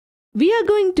We are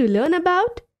going to learn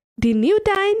about the new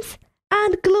times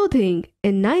and clothing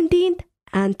in 19th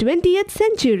and 20th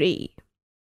century.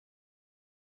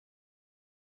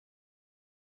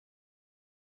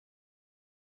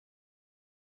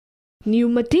 New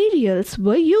materials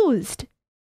were used.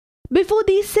 Before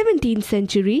the 17th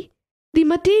century, the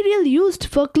material used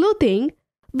for clothing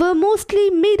were mostly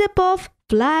made up of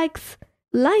flax,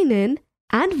 linen,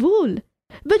 and wool,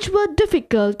 which were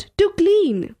difficult to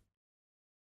clean.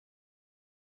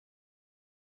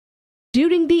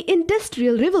 During the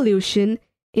Industrial Revolution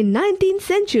in 19th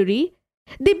century,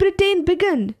 the Britain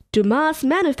began to mass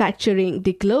manufacturing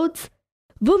the clothes.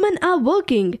 Women are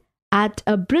working at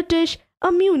a British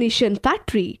ammunition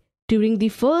factory during the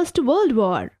First World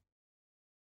War.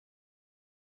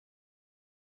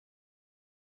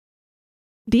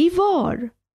 The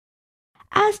war.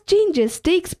 As changes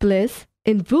takes place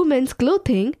in women's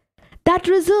clothing that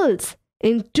results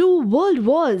in two world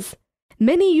wars,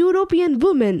 many European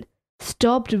women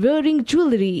stopped wearing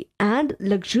jewelry and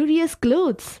luxurious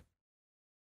clothes.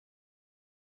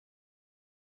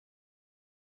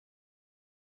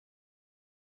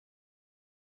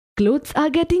 Clothes are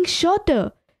getting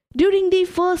shorter during the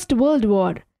First World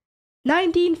War,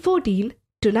 1914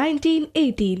 to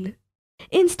 1918.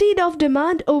 Instead of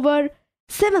demand over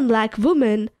 7 lakh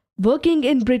women working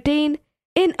in Britain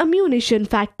in ammunition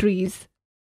factories.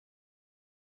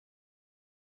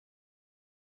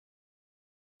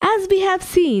 As we have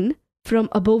seen from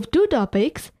above two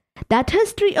topics, that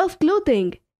history of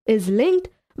clothing is linked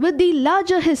with the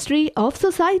larger history of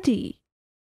society.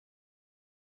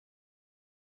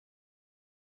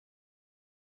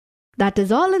 That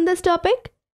is all in this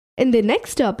topic. In the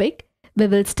next topic, we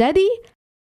will study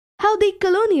how the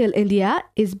colonial India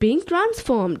is being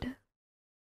transformed.